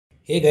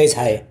Hey guys,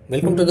 hi.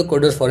 Welcome to the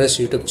Coder Forest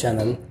YouTube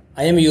channel.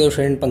 I am your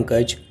friend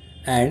Pankaj,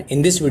 and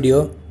in this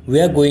video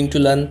we are going to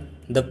learn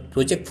the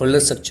project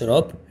folder structure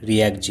of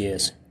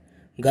React.js.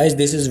 Guys,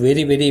 this is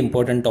very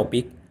important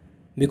topic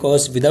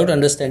because without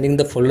understanding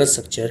the folder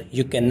structure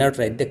you cannot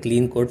write the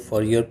clean code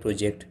for your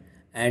project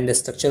and the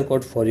structure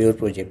code for your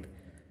project.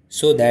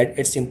 So that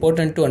it's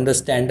important to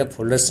understand the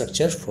folder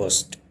structure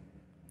first.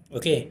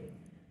 Okay.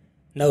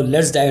 Now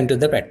let's dive into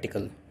the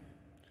practical.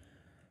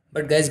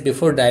 But guys,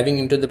 before diving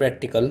into the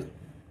practical,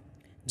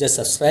 just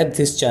subscribe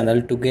this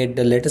channel to get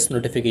the latest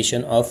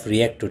notification of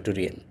React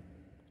tutorial.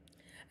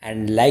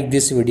 And like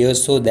this video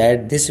so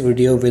that this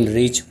video will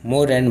reach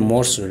more and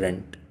more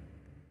students.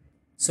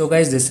 So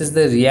guys, this is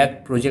the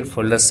React project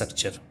folder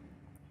structure.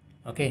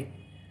 Okay.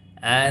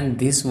 And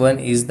this one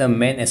is the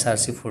main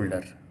SRC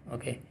folder.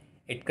 Okay.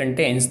 It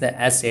contains the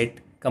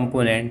asset,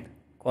 component,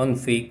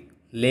 config,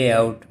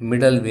 layout,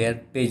 middleware,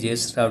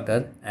 pages,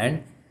 router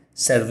and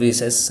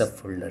services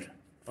subfolder.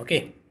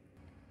 Okay,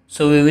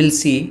 so we will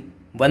see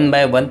one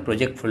by one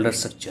project folder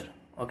structure.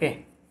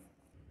 Okay,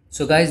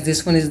 so guys,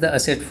 this one is the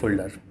asset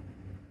folder.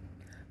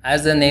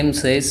 As the name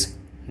says,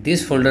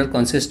 this folder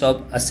consists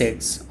of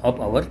assets of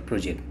our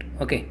project.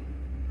 Okay,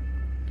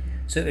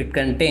 so it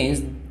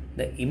contains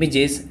the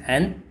images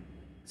and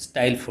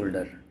style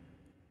folder.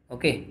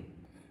 Okay,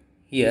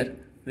 here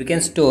we can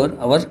store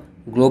our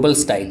global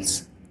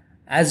styles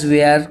as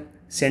we are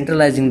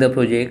centralizing the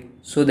project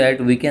so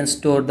that we can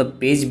store the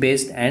page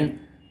based and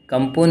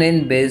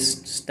component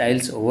based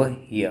styles over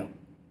here.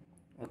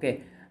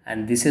 Okay,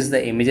 and this is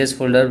the images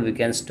folder. We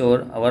can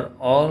store our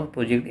all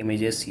project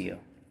images here.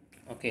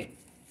 Okay,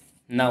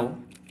 now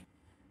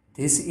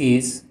this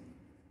is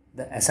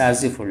the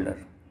SRC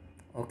folder.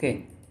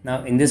 Okay,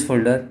 now in this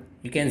folder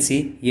you can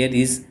see here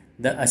is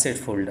the asset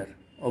folder.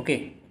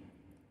 Okay,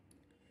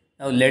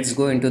 now let's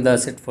go into the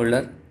asset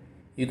folder.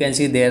 You can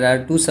see there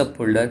are two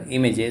subfolder,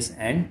 images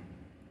and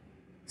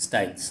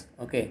styles.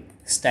 Okay,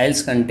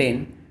 styles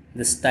contain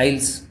the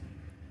styles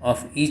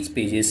of each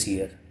pages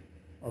here.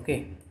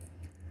 Okay,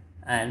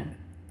 and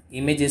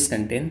images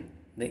contain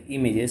the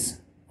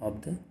images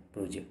of the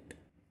project.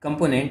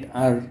 Component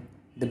are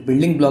the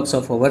building blocks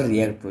of our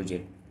React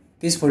project.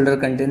 This folder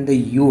contains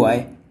the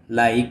UI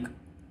like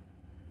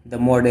the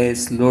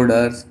models,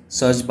 loaders,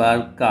 search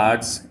bar,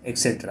 cards,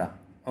 etc.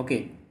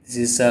 Okay, this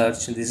is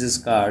search, this is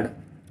card.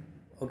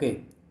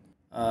 Okay,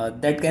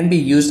 that can be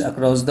used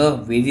across the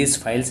various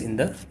files in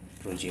the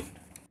project.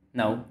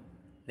 Now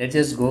let's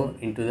just go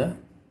into the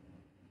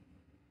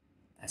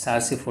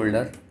SRC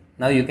folder.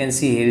 Now you can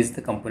see here is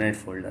the component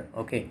folder.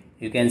 Okay,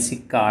 you can see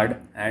card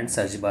and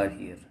search bar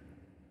here.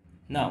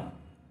 Now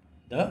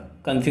the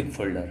config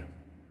folder.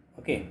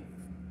 Okay,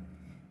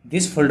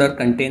 this folder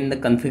contains the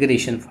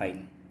configuration file.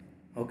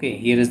 Okay,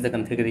 here is the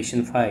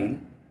configuration file.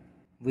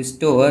 We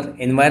store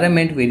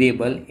environment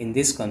variable in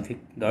this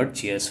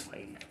config.js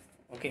file.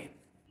 Okay,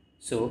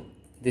 so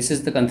this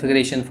is the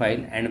configuration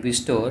file and we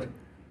store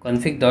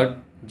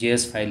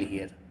config.js file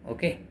here.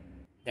 Okay,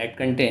 that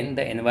contain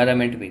the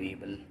environment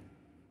variable.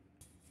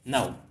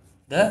 Now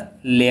the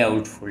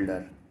layout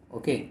folder.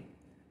 Okay,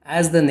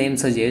 as the name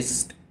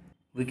suggests,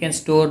 we can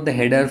store the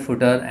header,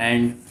 footer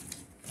and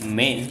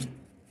main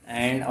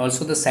and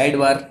also the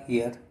sidebar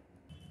here.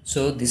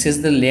 So this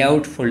is the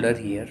layout folder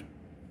here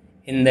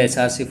in the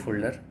SRC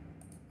folder.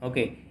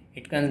 Okay,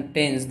 it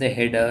contains the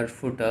header,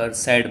 footer,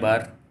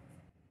 sidebar,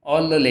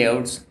 all the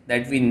layouts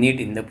that we need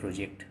in the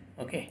project.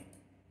 Okay,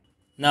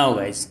 now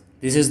guys,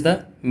 this is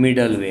the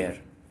middleware.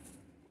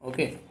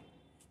 Okay,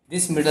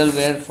 this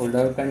middleware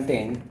folder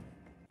contains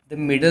the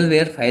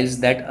middleware files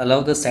that allow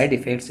the side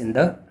effects in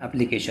the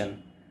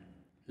application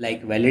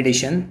like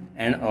validation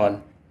and all.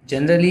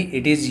 Generally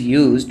it is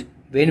used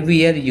when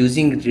we are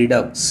using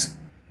Redux.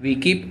 We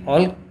keep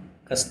all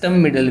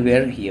custom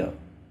middleware here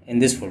in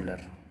this folder.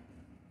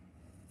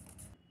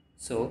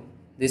 So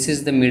this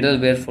is the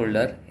middleware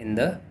folder in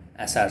the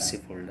SRC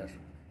folder.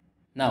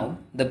 Now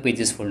the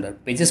pages folder.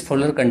 Pages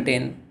folder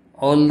contain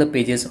all the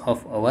pages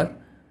of our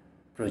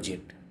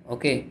project.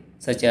 Okay,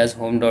 such as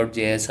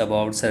home.js,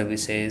 about,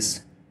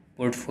 services,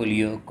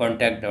 portfolio,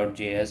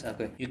 contact.js.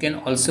 Okay, you can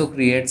also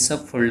create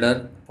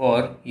subfolder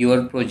for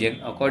your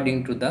project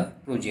according to the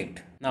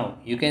project. Now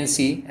you can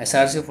see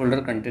SRC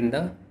folder contain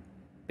the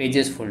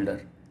pages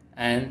folder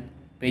and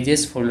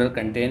pages folder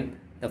contain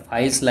the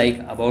files like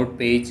about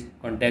page,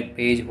 contact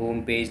page,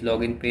 home page,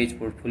 login page,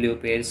 portfolio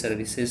page,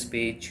 services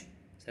page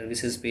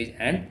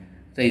and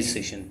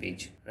registration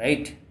page.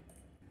 Right,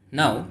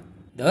 now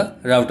the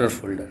router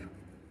folder.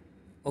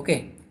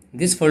 Okay,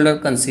 this folder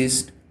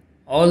consists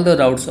all the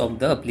routes of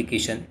the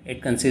application.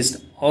 It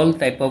consists all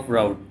type of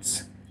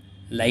routes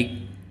like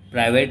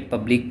private,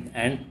 public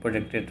and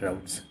protected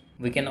routes.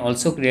 We can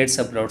also create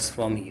subroutes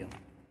from here.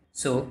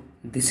 So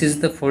this is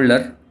the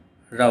folder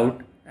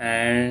route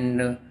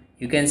and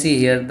you can see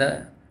here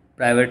the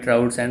private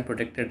routes and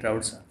protected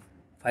routes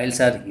files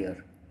are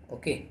here.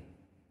 Okay,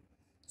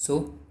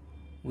 so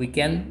we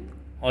can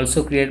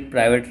also create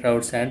private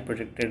routes and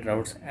protected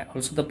routes,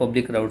 also the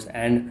public routes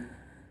and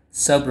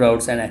sub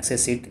routes and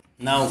access it.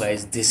 Now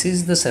guys, this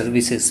is the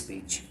services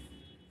page.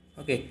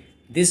 Okay,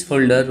 this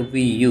folder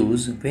we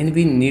use when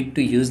we need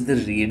to use the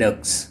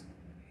redux.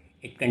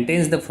 It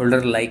contains the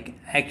folder like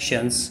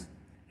actions,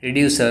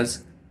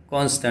 reducers,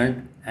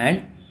 constant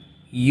and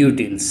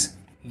utils.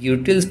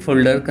 Utils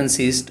folder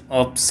consists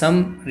of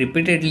some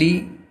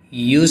repeatedly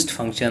used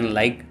function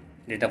like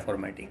data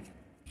formatting.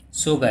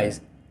 So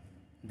guys,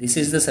 this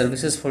is the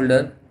services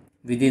folder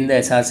within the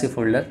src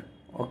folder.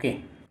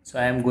 Okay, so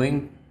I am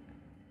going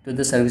to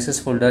the services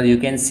folder. You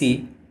can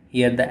see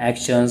here the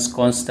actions,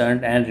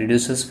 constant and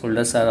reduces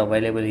folders are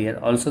available here.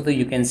 Also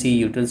you can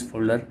see utils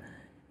folder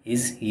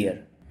is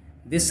here.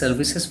 This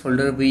services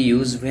folder we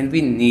use when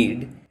we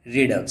need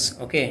redux.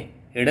 Okay,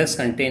 redux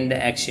contain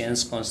the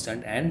actions,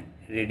 constant and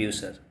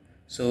reducer.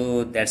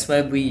 So that's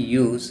why we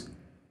use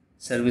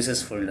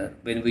services folder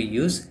when we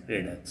use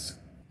redux.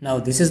 Now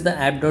this is the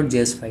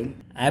app.js file.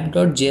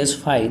 App.js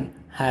file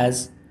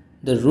has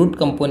the root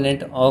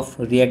component of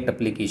React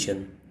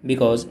application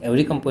because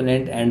every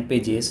component and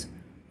pages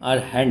are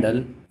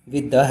handled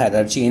with the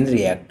hierarchy in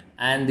React.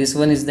 And this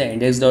one is the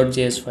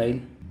index.js file.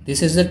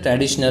 This is the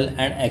traditional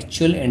and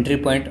actual entry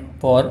point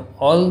for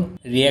all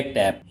React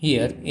app.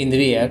 Here in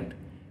React,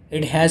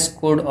 it has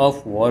code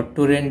of what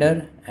to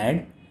render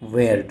and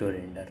where to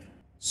render.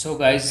 So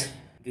guys,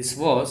 this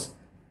was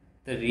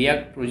the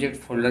React project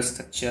folder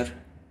structure.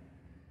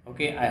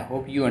 Okay, I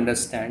hope you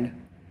understand.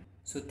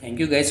 So thank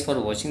you guys for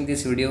watching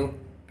this video.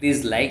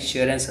 Please like,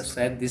 share and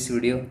subscribe this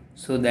video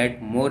so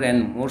that more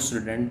and more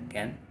students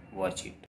can watch it.